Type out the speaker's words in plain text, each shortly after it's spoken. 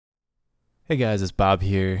Hey guys, it's Bob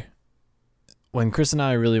here. When Chris and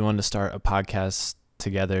I really wanted to start a podcast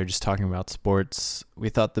together, just talking about sports, we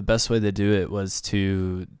thought the best way to do it was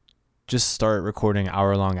to just start recording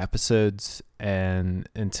hour-long episodes, and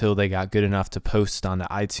until they got good enough to post on the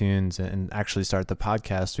iTunes and actually start the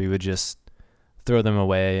podcast, we would just throw them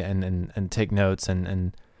away and take notes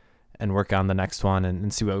and work on the next one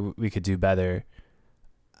and see what we could do better.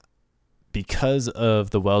 Because of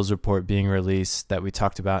the Wells report being released that we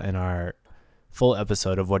talked about in our full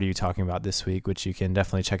episode of What Are You Talking About this week, which you can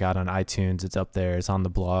definitely check out on iTunes. It's up there. It's on the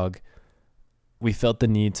blog. We felt the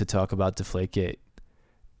need to talk about Deflategate.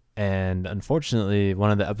 And unfortunately, one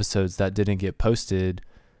of the episodes that didn't get posted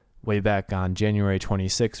way back on January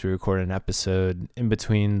 26th, we recorded an episode in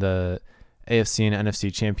between the AFC and NFC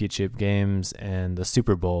championship games and the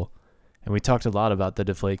Super Bowl. And we talked a lot about the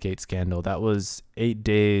Deflategate scandal. That was 8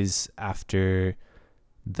 days after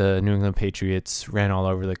the New England Patriots ran all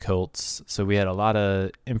over the Colts. So we had a lot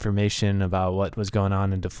of information about what was going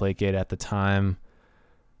on in Deflategate at the time.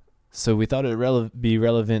 So we thought it would be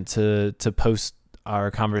relevant to post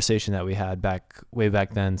our conversation that we had way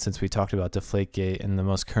back then, since we talked about Deflategate in the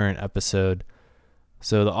most current episode.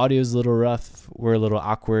 So the audio is a little rough. We're a little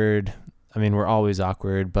awkward. I mean, we're always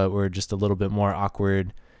awkward, but we're just a little bit more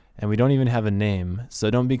awkward. And we don't even have a name,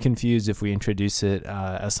 so don't be confused if we introduce it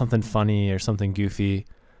as something funny or something goofy.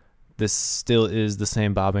 This still is the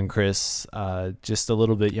same Bob and Chris, just a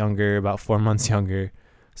little bit younger, about 4 months younger.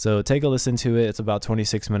 So take a listen to it. It's about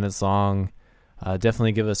 26 minutes long.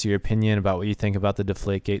 Definitely give us your opinion about what you think about the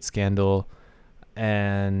Deflategate scandal.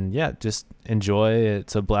 And yeah, just enjoy.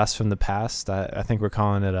 It's a blast from the past. I think we're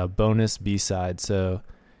calling it a bonus B-side. So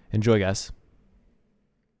enjoy, guys.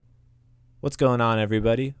 What's going on,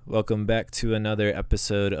 everybody? Welcome back to another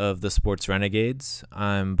episode of the Sports Renegades.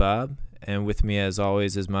 I'm Bob, and with me, as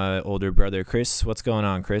always, is my older brother, Chris. What's going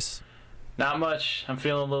on, Chris? Not much. I'm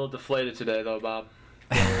feeling a little deflated today, though, Bob.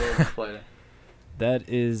 Feeling a little deflated. That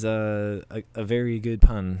is a very good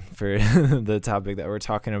pun for the topic that we're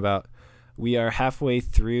talking about. We are halfway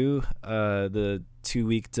through the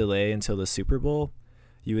 2-week delay until the Super Bowl.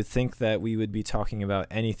 You would think that we would be talking about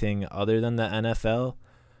anything other than the NFL,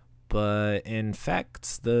 but in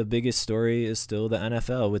fact, the biggest story is still the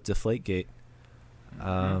NFL with Deflategate.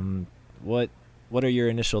 What are your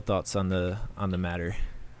initial thoughts on the matter?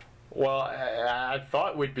 Well, I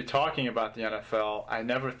thought we'd be talking about the NFL. I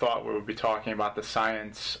never thought we would be talking about the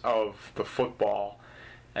science of the football.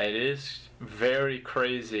 It is very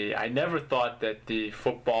crazy. I never thought that the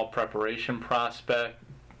football preparation process,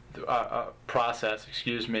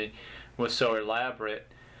 was so elaborate.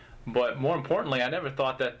 But more importantly, I never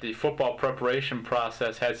thought that the football preparation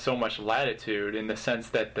process had so much latitude, in the sense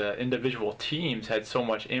that the individual teams had so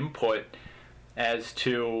much input as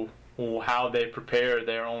to how they prepare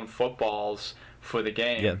their own footballs for the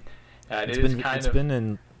game. Yeah, it's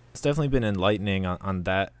definitely been enlightening on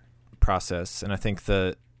that process, and I think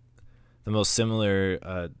the most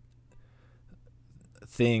similar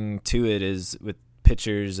thing to it is with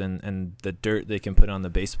pitchers and the dirt they can put on the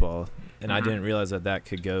baseball. And I didn't realize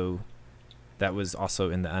that was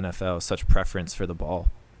also in the NFL, such preference for the ball.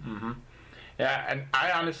 Mm-hmm. Yeah, and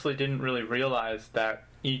I honestly didn't really realize that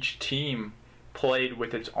each team played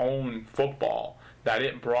with its own football that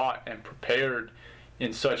it brought and prepared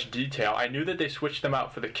in such detail. I knew that they switched them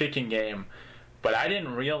out for the kicking game, but I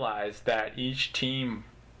didn't realize that each team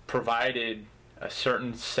provided a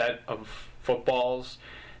certain set of footballs.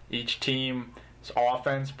 Each team's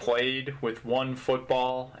offense played with one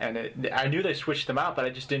football, and I knew they switched them out, but I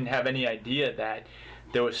just didn't have any idea that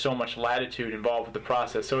there was so much latitude involved with the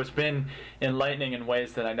process. So it's been enlightening in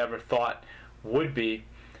ways that I never thought would be.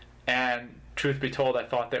 And truth be told, I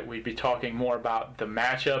thought that we'd be talking more about the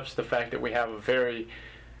matchups, the fact that we have a very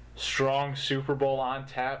strong Super Bowl on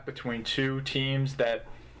tap between two teams that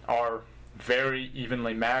are very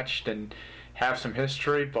evenly matched and have some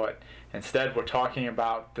history, but instead we're talking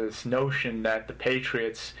about this notion that the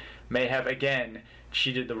Patriots may have again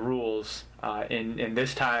cheated the rules in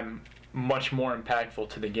this time much more impactful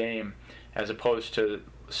to the game as opposed to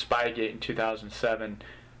Spygate in 2007.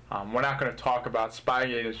 We're not going to talk about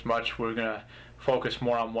Spygate as much. We're going to focus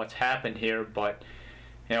more on what's happened here. But,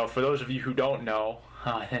 for those of you who don't know,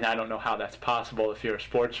 and I don't know how that's possible if you're a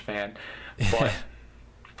sports fan, but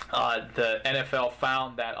the NFL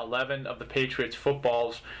found that 11 of the Patriots'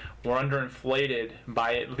 footballs were underinflated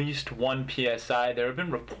by at least 1 PSI. There have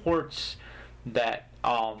been reports that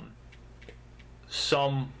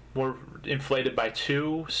some were inflated by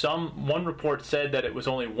 2. One report said that it was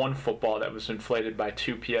only 1 football that was inflated by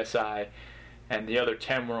 2 PSI, and the other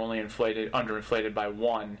 10 were only underinflated by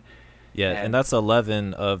 1. Yeah, and that's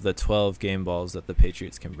 11 of the 12 game balls that the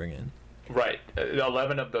Patriots can bring in. Right.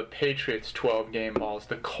 11 of the Patriots' 12 game balls.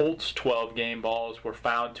 The Colts' 12 game balls were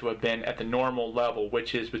found to have been at the normal level,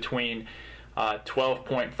 which is between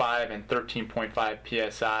 12.5 and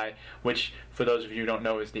 13.5 psi, which, for those of you who don't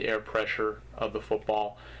know, is the air pressure of the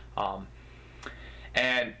football.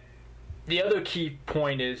 And the other key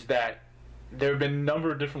point is that there have been a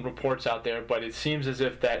number of different reports out there, but it seems as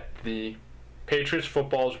if that the Patriots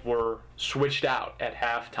footballs were switched out at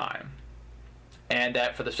halftime. And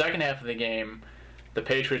that for the second half of the game, the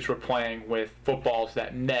Patriots were playing with footballs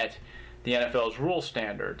that met the NFL's rule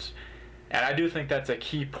standards. And I do think that's a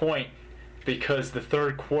key point, because the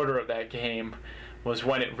third quarter of that game was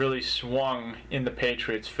when it really swung in the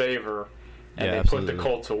Patriots' favor, and they put the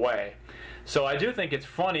Colts away. So I do think it's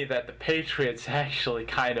funny that the Patriots actually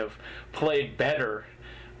kind of played better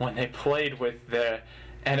when they played with the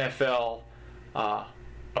NFL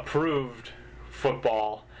approved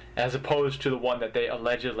football, as opposed to the one that they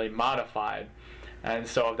allegedly modified. And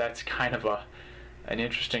so that's kind of an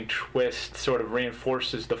interesting twist, sort of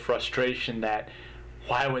reinforces the frustration that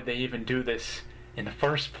why would they even do this in the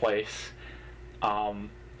first place? And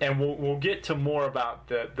we'll get to more about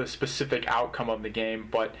the specific outcome of the game,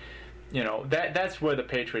 but that's where the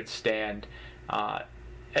Patriots stand.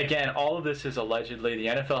 Again, all of this is allegedly. The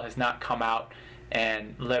NFL has not come out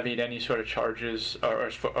and levied any sort of charges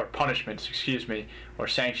or punishments, or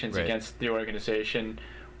sanctions against the organization,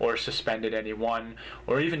 or suspended anyone,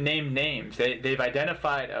 or even named names. They've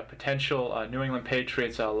identified a potential New England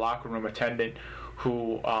Patriots locker room attendant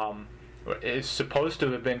who is supposed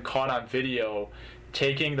to have been caught on video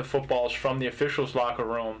taking the footballs from the officials' locker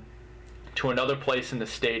room to another place in the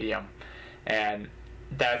stadium. And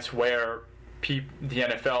that's where the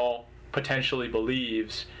NFL potentially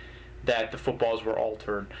believes that the footballs were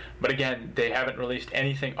altered. But again, they haven't released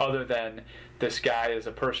anything other than this guy is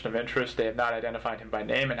a person of interest. They have not identified him by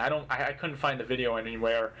name, and I couldn't find the video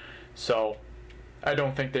anywhere, so I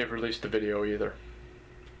don't think they've released the video either.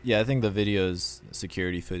 Yeah, I think the video is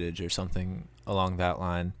security footage or something along that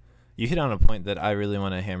line. You hit on a point that I really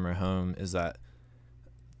want to hammer home, is that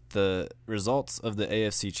the results of the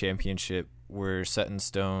AFC Championship were set in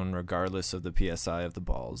stone regardless of the PSI of the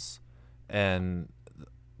balls. And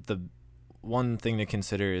the one thing to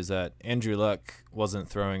consider is that Andrew Luck wasn't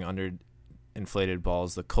throwing under inflated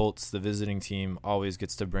balls. The Colts, the visiting team, always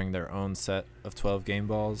gets to bring their own set of 12 game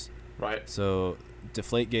balls. Right. So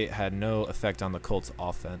Deflategate had no effect on the Colts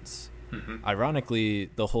offense. Mm-hmm. Ironically,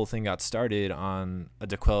 the whole thing got started on a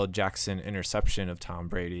DeQuell Jackson interception of Tom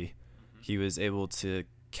Brady. Mm-hmm. He was able to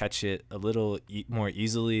catch it a little more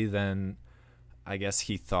easily than I guess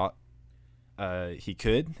he thought he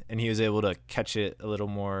could, and he was able to catch it a little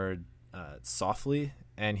more softly,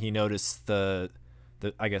 and he noticed I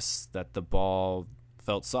guess that the ball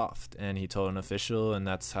felt soft, and he told an official, and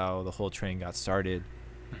that's how the whole train got started.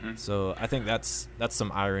 Mm-hmm. So I think that's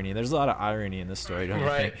some irony. There's a lot of irony in this story, don't you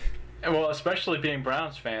think? Well, especially being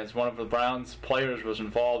Browns fans, one of the Browns players was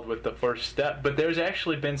involved with the first step, but there's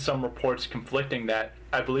actually been some reports conflicting that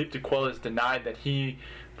I believe DeQuell has denied that he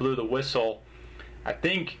blew the whistle. I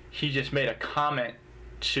think he just made a comment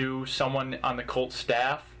to someone on the Colts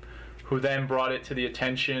staff, who then brought it to the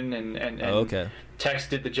attention and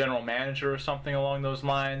texted the general manager or something along those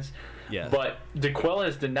lines. Yeah. But DeQuell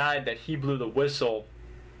has denied that he blew the whistle,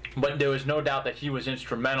 but there was no doubt that he was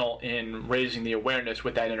instrumental in raising the awareness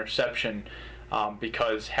with that interception,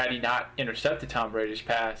 because had he not intercepted Tom Brady's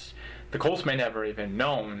pass, the Colts may never even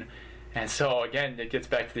known. And so, again, it gets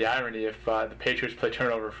back to the irony. If the Patriots play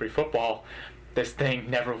turnover-free football, this thing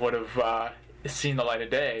never would have seen the light of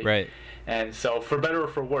day. Right. And so, for better or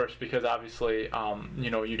for worse, because obviously,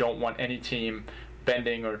 you don't want any team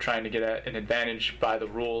bending or trying to get an advantage by the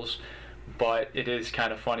rules. But it is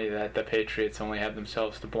kind of funny that the Patriots only have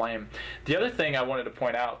themselves to blame. The other thing I wanted to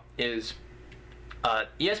point out is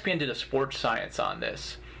ESPN did a sports science on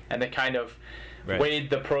this, and they kind of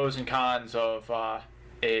weighed the pros and cons of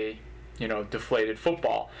a deflated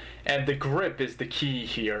football. And the grip is the key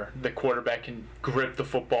here. The quarterback can grip the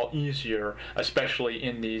football easier, especially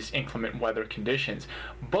in these inclement weather conditions.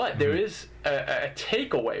 But there is a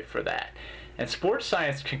takeaway for that. And sports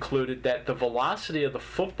science concluded that the velocity of the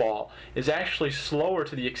football is actually slower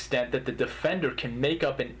to the extent that the defender can make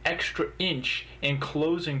up an extra inch in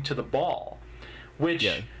closing to the ball,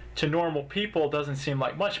 which to normal people doesn't seem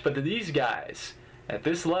like much. But to these guys, at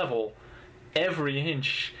this level, every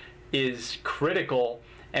inch is critical.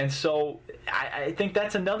 And so I think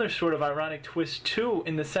that's another sort of ironic twist, too,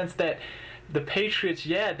 in the sense that the Patriots,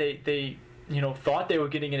 they thought they were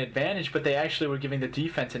getting an advantage, but they actually were giving the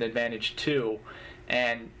defense an advantage too.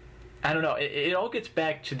 And I don't know. It all gets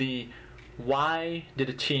back to the why did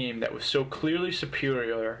a team that was so clearly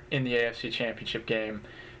superior in the AFC Championship game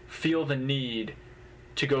feel the need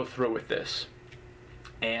to go through with this?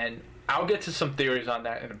 And I'll get to some theories on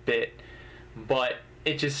that in a bit, but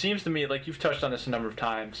it just seems to me, like you've touched on this a number of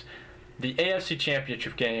times, the AFC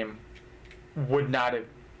Championship game would not have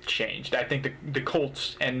changed. I think the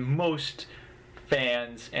Colts and most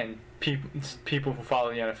fans and people who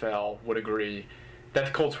follow the NFL would agree that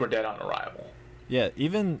the Colts were dead on arrival. Yeah,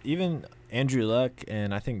 even Andrew Luck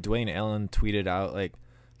and I think Dwayne Allen tweeted out, like,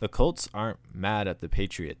 the Colts aren't mad at the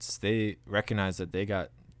Patriots. They recognize that they got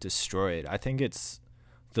destroyed. I think it's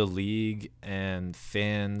the league and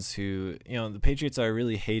fans who, the Patriots are a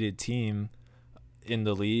really hated team in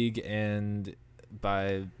the league and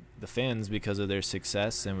by the fans because of their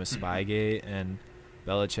success and with Spygate and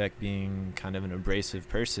Belichick being kind of an abrasive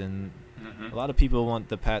person. A lot of people want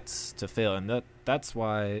the Pats to fail, and that's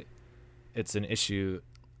why it's an issue.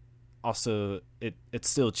 Also, it's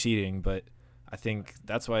still cheating, but I think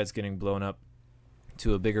that's why it's getting blown up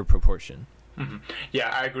to a bigger proportion.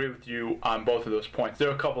 Yeah, I agree with you on both of those points. There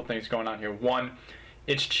are a couple things going on here. One,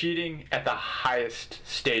 it's cheating at the highest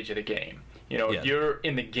stage of the game. You're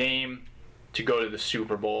in the game to go to the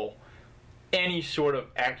Super Bowl. Any sort of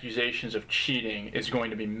accusations of cheating is going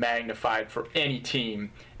to be magnified for any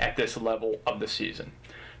team at this level of the season.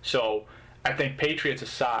 So I think Patriots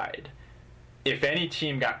aside, if any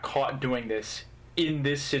team got caught doing this in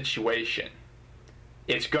this situation,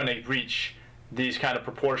 it's going to reach these kind of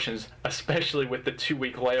proportions, especially with the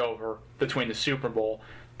 2-week layover between the Super Bowl.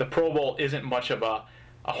 The Pro Bowl isn't much of a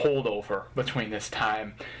holdover between this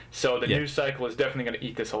time, so the news cycle is definitely going to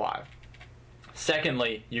eat this alive.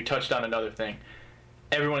 Secondly, you touched on another thing.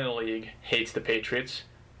 Everyone in the league hates the Patriots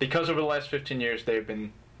because over the last 15 years they've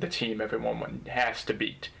been the team everyone has to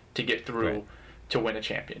beat to get through to win a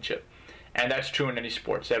championship. And that's true in any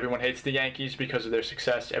sports. Everyone hates the Yankees because of their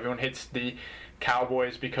success. Everyone hates the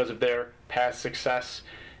Cowboys because of their past success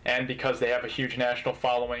and because they have a huge national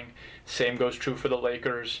following. Same goes true for the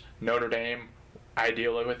Lakers, Notre Dame. I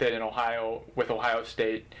deal with it in Ohio with Ohio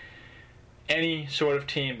State. Any sort of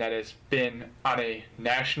team that has been on a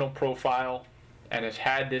national profile and has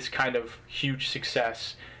had this kind of huge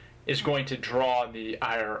success is going to draw the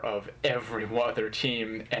ire of every other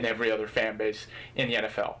team and every other fan base in the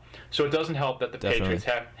NFL. So it doesn't help that the Patriots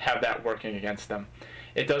have that working against them.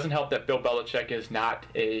 It doesn't help that Bill Belichick is not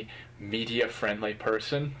a media-friendly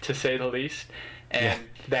person, to say the least, and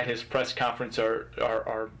that his press conference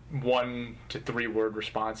are 1 to 3 word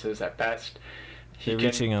responses at best. They're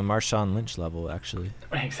reaching a Marshawn Lynch level, actually.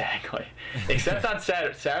 Exactly. Except on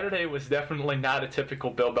Saturday. Saturday was definitely not a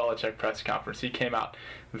typical Bill Belichick press conference. He came out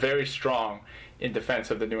very strong in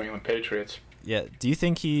defense of the New England Patriots. Yeah. Do you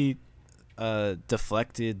think he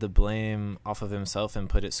deflected the blame off of himself and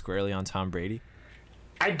put it squarely on Tom Brady?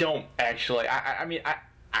 I don't, actually. I mean,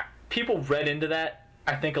 people read into that,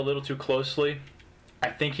 I think, a little too closely.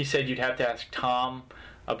 I think he said you'd have to ask Tom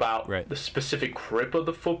about the specific grip of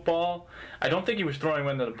the football. I don't think he was throwing him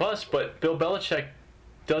under the bus, but Bill Belichick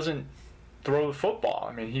doesn't throw the football.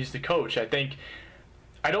 I mean, he's the coach. I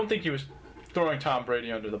don't think he was throwing Tom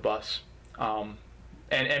Brady under the bus.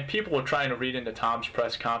 And people were trying to read into Tom's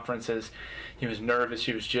press conferences. He was nervous,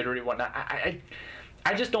 he was jittery, whatnot.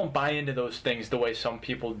 I just don't buy into those things the way some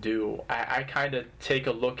people do. I kind of take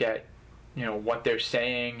a look at, what they're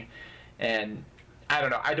saying, and I don't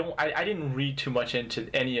know. I didn't read too much into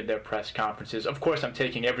any of their press conferences. Of course, I'm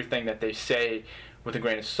taking everything that they say with a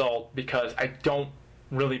grain of salt because I don't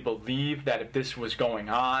really believe that if this was going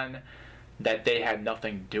on, that they had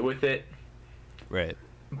nothing to do with it. Right.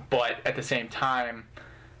 But at the same time,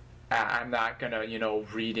 I'm not gonna,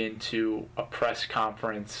 read into a press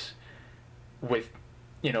conference with,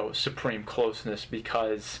 supreme closeness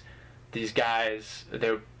because these guys,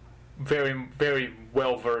 they're very, very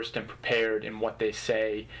well versed and prepared in what they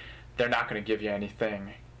say. They're not going to give you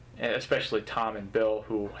anything, especially Tom and Bill,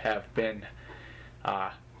 who have been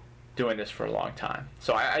doing this for a long time.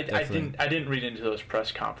 So I didn't read into those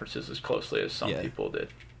press conferences as closely as some people did.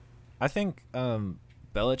 I think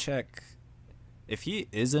Belichick, if he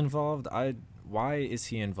is involved, why is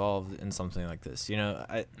he involved in something like this?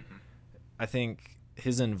 I think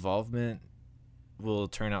his involvement will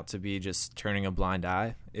turn out to be just turning a blind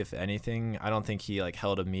eye, if anything. I don't think he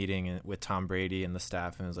held a meeting with Tom Brady and the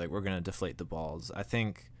staff and was like, we're going to deflate the balls. I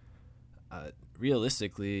think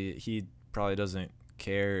realistically he probably doesn't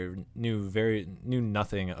care, knew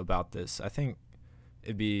nothing about this. I think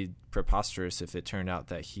it'd be preposterous if it turned out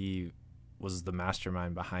that he was the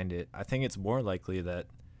mastermind behind it. I think it's more likely that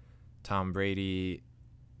Tom Brady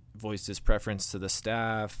voiced his preference to the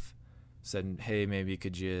staff, said, hey, maybe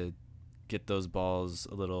could you get those balls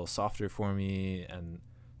a little softer for me? And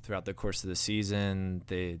throughout the course of the season,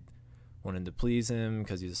 they wanted to please him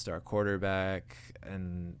because he's a star quarterback,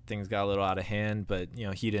 and things got a little out of hand. But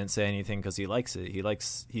he didn't say anything because he likes it.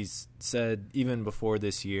 He's said even before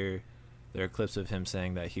this year, there are clips of him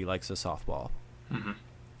saying that he likes a softball. Mm-hmm.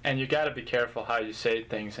 And you got to be careful how you say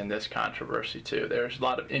things in this controversy too. There's a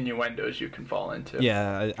lot of innuendos you can fall into.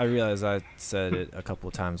 Yeah, I realize I said it a couple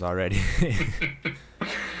of times already.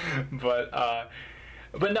 But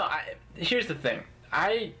no. Here's the thing.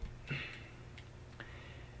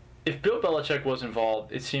 If Bill Belichick was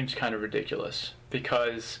involved, it seems kind of ridiculous,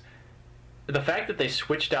 because the fact that they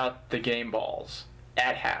switched out the game balls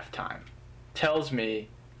at halftime tells me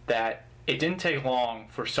that it didn't take long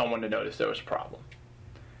for someone to notice there was a problem.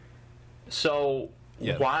 So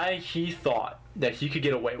why he thought that he could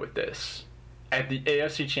get away with this at the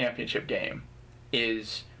AFC Championship game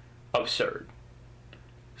is absurd.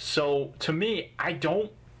 So to me, I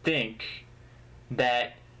don't think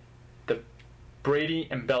that Brady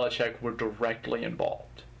and Belichick were directly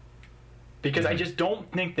involved, because I just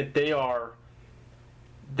don't think that they're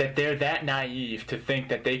that naive to think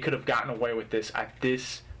that they could have gotten away with this at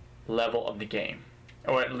this level of the game,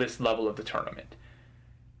 or at this level of the tournament.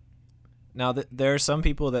 Now, there are some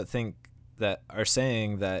people that are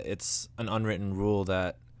saying that it's an unwritten rule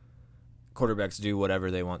that quarterbacks do whatever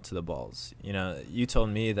they want to the balls. You told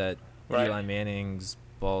me that Eli Manning's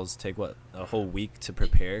balls take a whole week to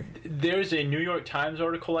prepare. There's a New York Times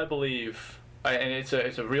article, I believe, and it's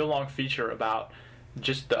a real long feature about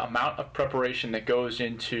just the amount of preparation that goes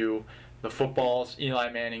into the footballs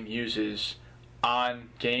Eli Manning uses on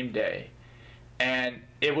game day. And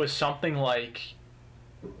it was something like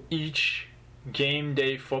each game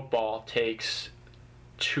day football takes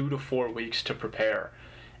 2 to 4 weeks to prepare,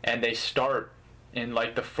 and they start in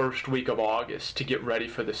like the first week of August to get ready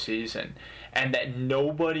for the season, and that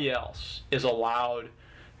nobody else is allowed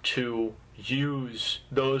to use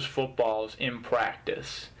those footballs in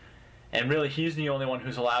practice. And really, he's the only one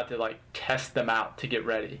who's allowed to test them out to get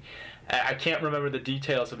ready. I can't remember the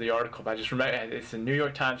details of the article, but I just remember it's a New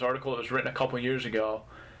York Times article. It was written a couple years ago,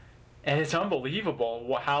 and it's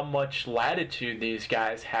unbelievable how much latitude these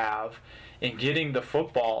guys have in getting the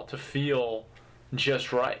football to feel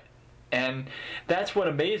just right. And that's what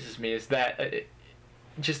amazes me, is that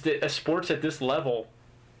just a sports at this level,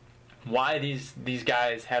 why these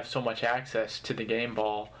guys have so much access to the game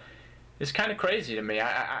ball is kind of crazy to me.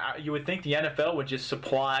 You would think the NFL would just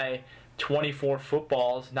supply 24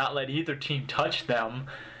 footballs, not let either team touch them.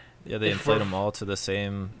 Yeah, they inflate them all to the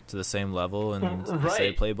same level and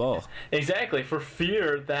say play ball. Exactly, for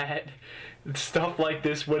fear that stuff like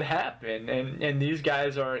this would happen. And these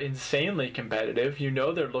guys are insanely competitive.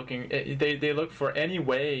 They're looking. They look for any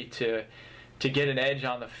way to get an edge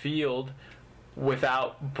on the field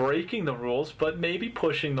without breaking the rules, but maybe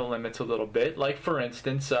pushing the limits a little bit. Like, for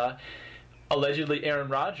instance, allegedly Aaron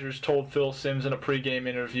Rodgers told Phil Simms in a pregame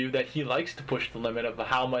interview that he likes to push the limit of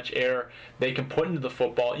how much air they can put into the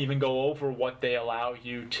football, even go over what they allow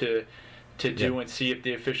you to do, and see if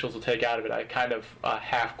the officials will take out of it. I kind of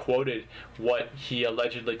half quoted what he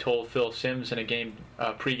allegedly told Phil Simms in a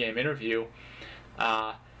pregame interview.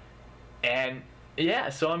 And yeah,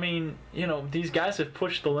 so I mean, these guys have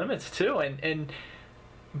pushed the limits too, and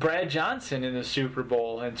Brad Johnson in the Super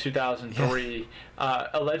Bowl in 2003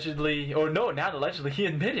 allegedly, or no, not allegedly, he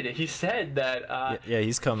admitted it. He said that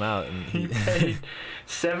he's come out and he paid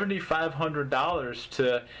 $7,500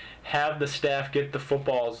 to have the staff get the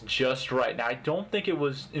footballs just right. Now, I don't think it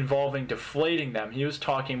was involving deflating them. He was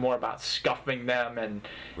talking more about scuffing them and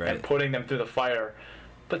putting them through the fire.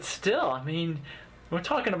 But still, I mean, we're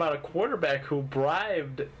talking about a quarterback who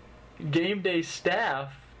bribed game day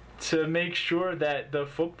staff to make sure that the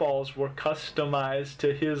footballs were customized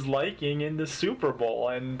to his liking in the Super Bowl.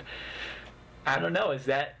 And I don't know,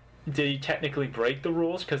 did he technically break the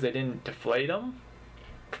rules because they didn't deflate them?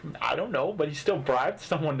 I don't know, but he still bribed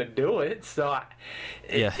someone to do it. So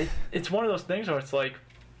it's one of those things where it's like,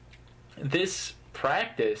 this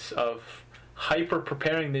practice of hyper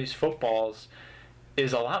preparing these footballs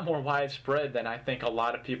is a lot more widespread than I think a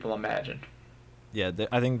lot of people imagine. Yeah,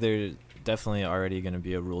 I think there's definitely already going to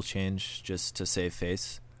be a rule change just to save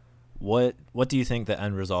face. What do you think the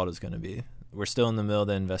end result is going to be? We're still in the middle of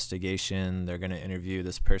the investigation. They're going to interview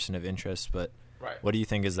this person of interest, but what do you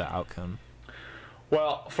think is the outcome?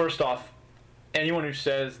 Well, first off, anyone who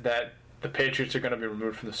says that the Patriots are going to be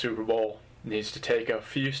removed from the Super Bowl needs to take a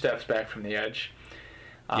few steps back from the edge.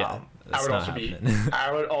 I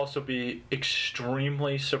would also be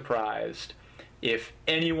extremely surprised if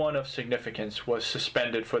anyone of significance was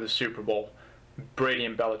suspended for the Super Bowl, Brady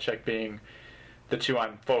and Belichick being the two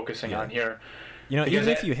I'm focusing on here. Even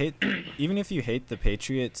if you hate the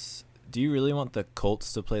Patriots, do you really want the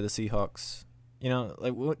Colts to play the Seahawks?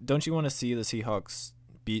 Don't you want to see the Seahawks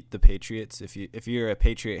beat the Patriots? If you're a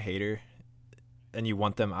Patriot hater and you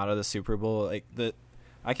want them out of the Super Bowl,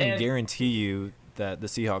 I can guarantee you that the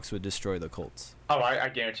Seahawks would destroy the Colts. Oh, I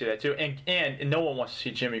guarantee that too. And no one wants to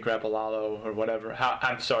see Jimmy Garoppolo or whatever.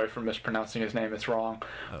 I'm sorry for mispronouncing his name. It's wrong.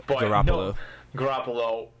 But Garoppolo.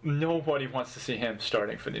 Garoppolo. Nobody wants to see him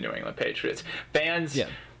starting for the New England Patriots.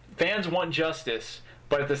 Fans want justice,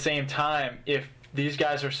 but at the same time, if these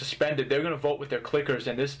guys are suspended, they're going to vote with their clickers,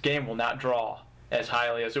 and this game will not draw as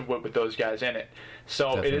highly as it would with those guys in it. So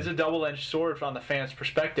Definitely. It is a double-edged sword from the fans'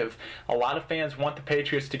 perspective. A lot of fans want the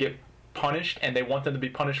Patriots to get punished, and they want them to be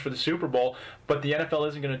punished for the Super Bowl, but the NFL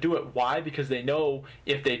isn't going to do it. Why? Because they know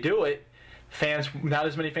if they do it, not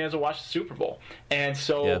as many fans will watch the Super Bowl. And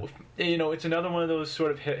so, it's another one of those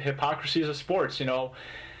sort of hypocrisies of sports.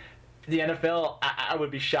 The NFL, I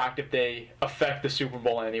would be shocked if they affect the Super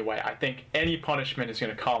Bowl in any way. I think any punishment is going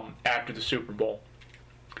to come after the Super Bowl.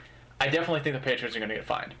 I definitely think the Patriots are going to get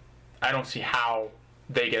fined. I don't see how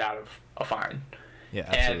they get out of a fine. Yeah,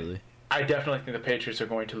 absolutely. And I definitely think the Patriots are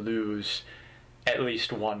going to lose at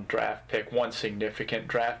least one draft pick, one significant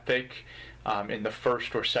draft pick in the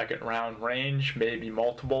first or second round range, maybe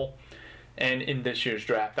multiple. And in this year's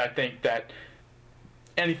draft, I think that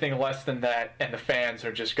anything less than that, and the fans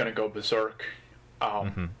are just going to go berserk.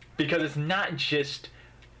 Because it's not just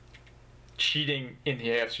cheating in the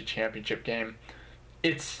AFC Championship game.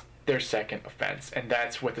 It's their second offense, and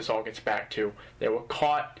that's what this all gets back to. They were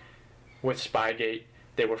caught with Spygate.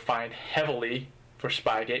 They were fined heavily for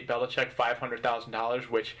Spygate. Belichick, $500,000,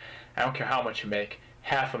 which I don't care how much you make.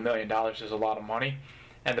 $500,000 is a lot of money.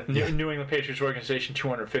 And the New England Patriots organization,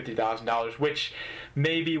 $250,000, which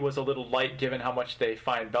maybe was a little light given how much they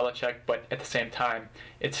fined Belichick, but at the same time,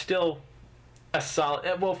 it's still a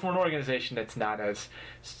solid, well, for an organization that's not as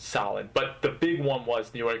solid. But the big one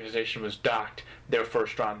was the organization was docked their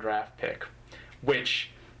first-round draft pick,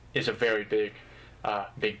 which is a very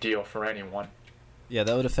big deal for anyone. Yeah,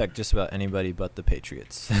 that would affect just about anybody but the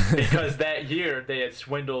Patriots. Because that year, they had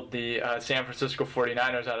swindled the San Francisco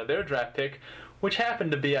 49ers out of their draft pick, which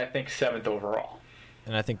happened to be, I think, 7th overall.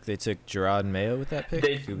 And I think they took Gerard Mayo with that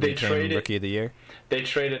pick, who they became traded, Rookie of the Year. They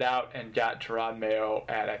traded out and got Gerard Mayo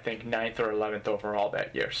at, I think, 9th or 11th overall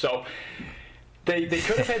that year. So they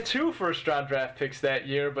could have had 2 first-round draft picks that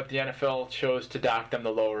year, but the NFL chose to dock them the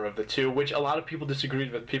lower of the 2, which a lot of people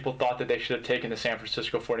disagreed with. People thought that they should have taken the San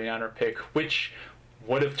Francisco 49er pick, which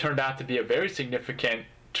would have turned out to be a very significant,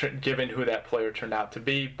 given who that player turned out to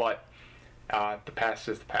be, but the past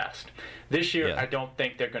is the past. This year, I don't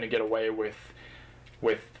think they're going to get away with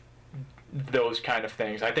those kind of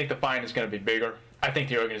things. I think the fine is going to be bigger. I think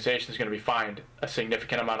the organization is going to be fined a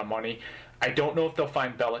significant amount of money. I don't know if they'll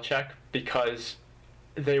fine Belichick because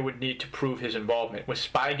they would need to prove his involvement. With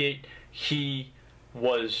Spygate, he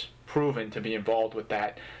was proven to be involved with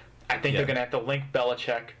that. I think they're going to have to link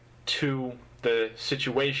Belichick to the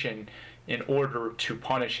situation in order to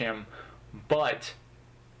punish him. But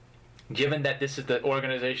given that this is the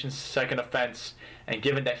organization's second offense, and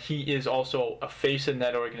given that he is also a face in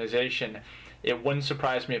that organization, it wouldn't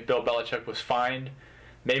surprise me if Bill Belichick was fined.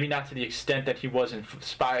 Maybe not to the extent that he was in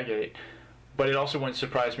Spygate, but it also wouldn't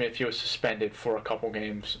surprise me if he was suspended for a couple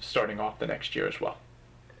games starting off the next year as well.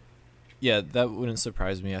 Yeah, that wouldn't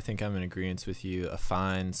surprise me. I think I'm in agreement with you. A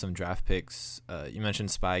fine, some draft picks. You mentioned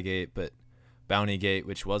Spygate, but Bountygate,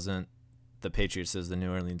 which wasn't the Patriots as the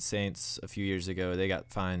New Orleans Saints a few years ago, they got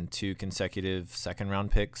fined 2 consecutive second-round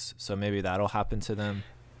picks, so maybe that'll happen to them.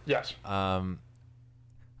 Yes.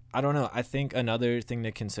 I don't know. I think another thing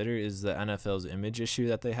to consider is the NFL's image issue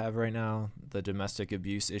that they have right now, the domestic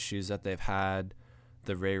abuse issues that they've had,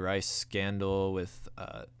 the Ray Rice scandal with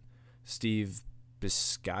Steve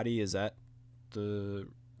Biscotti. Is that the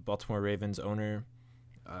Baltimore Ravens owner?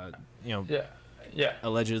 Yeah.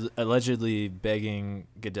 Allegedly begging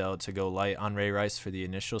Goodell to go light on Ray Rice for the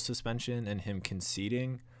initial suspension and him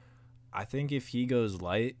conceding. I think if he goes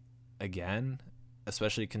light again,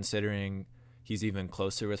 especially considering he's even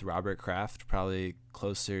closer with Robert Kraft, probably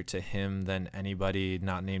closer to him than anybody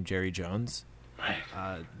not named Jerry Jones,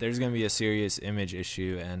 there's going to be a serious image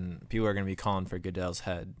issue, and people are going to be calling for Goodell's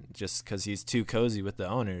head just because he's too cozy with the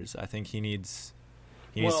owners. I think he needs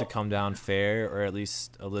to come down fair, or at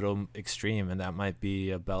least a little extreme, and that might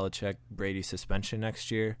be a Belichick-Brady suspension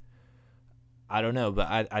next year. I don't know, but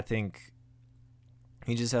I think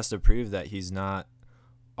he just has to prove that he's not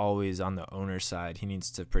always on the owner's side. He needs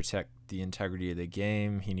to protect the integrity of the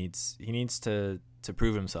game. He needs to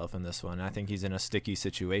prove himself in this one. I think he's in a sticky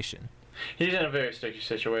situation. He's in a very sticky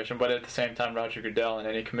situation, but at the same time, Roger Goodell and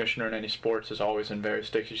any commissioner in any sports is always in very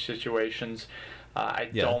sticky situations. I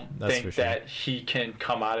don't think that he can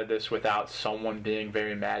come out of this without someone being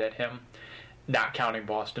very mad at him, not counting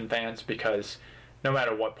Boston fans, because no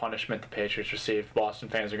matter what punishment the Patriots receive, Boston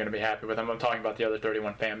fans are going to be happy with them. I'm talking about the other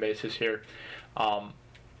 31 fan bases here.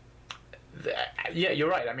 Yeah, you're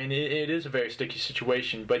right. I mean, it is a very sticky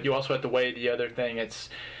situation, but you also have to weigh the other thing.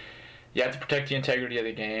 You have to protect the integrity of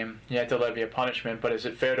the game. You have to levy a punishment, but is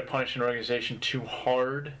it fair to punish an organization too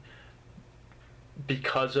hard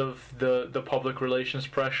because of the public relations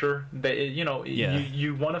pressure?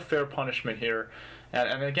 You want a fair punishment here.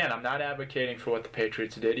 And again, I'm not advocating for what the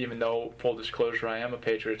Patriots did, even though, full disclosure, I am a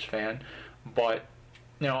Patriots fan. But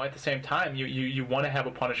at the same time, you want to have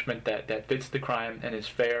a punishment that fits the crime and is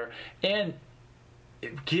fair, and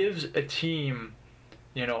it gives a team,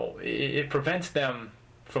 it prevents them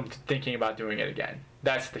from thinking about doing it again.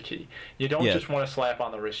 That's the key. You don't just want to slap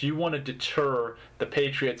on the wrist. You want to deter the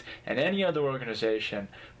Patriots and any other organization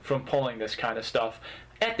from pulling this kind of stuff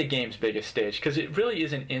at the game's biggest stage, because it really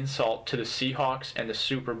is an insult to the Seahawks and the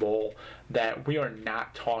Super Bowl that we are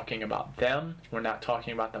not talking about them. We're not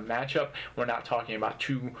talking about the matchup. We're not talking about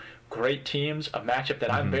two great teams, a matchup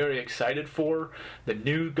that I'm very excited for, the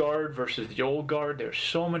new guard versus the old guard. There's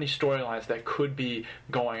so many storylines that could be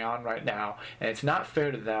going on right now, and it's not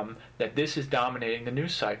fair to them that this is dominating the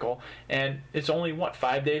news cycle, and it's only,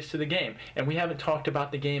 5 days to the game, and we haven't talked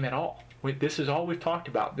about the game at all. This is all we've talked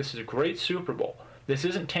about. This is a great Super Bowl. This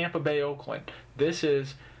isn't Tampa Bay, Oakland. This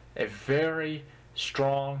is a very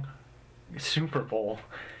strong Super Bowl,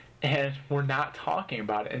 and we're not talking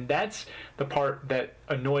about it. And that's the part that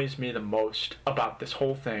annoys me the most about this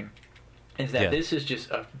whole thing, is that this is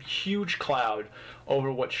just a huge cloud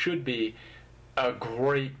over what should be a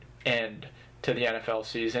great end to the NFL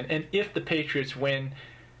season. And if the Patriots win,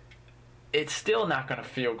 it's still not going to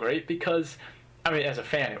feel great because, as a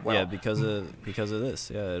fan, it will. Yeah, because of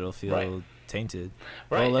this. Yeah, it'll feel tainted.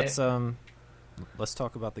 Right. Well, let's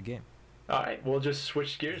talk about the game. All right, we'll just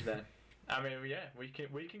switch gears then. We can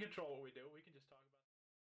control what we do. We can just talk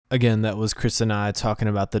about. Again, that was Chris and I talking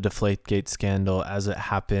about the Deflategate scandal as it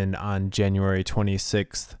happened on January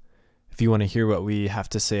 26th. If you want to hear what we have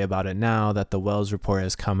to say about it now that the Wells report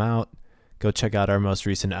has come out, go check out our most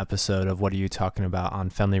recent episode of What Are You Talking About on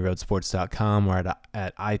FenleyRoadSports.com or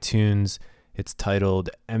at iTunes. It's titled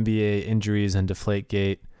NBA Injuries and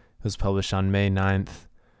Deflategate. It was published on May 9th.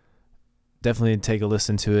 Definitely take a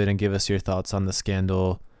listen to it and give us your thoughts on the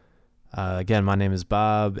scandal. Again, my name is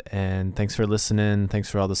Bob, and thanks for listening. Thanks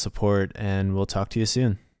for all the support, and we'll talk to you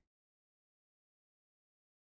soon.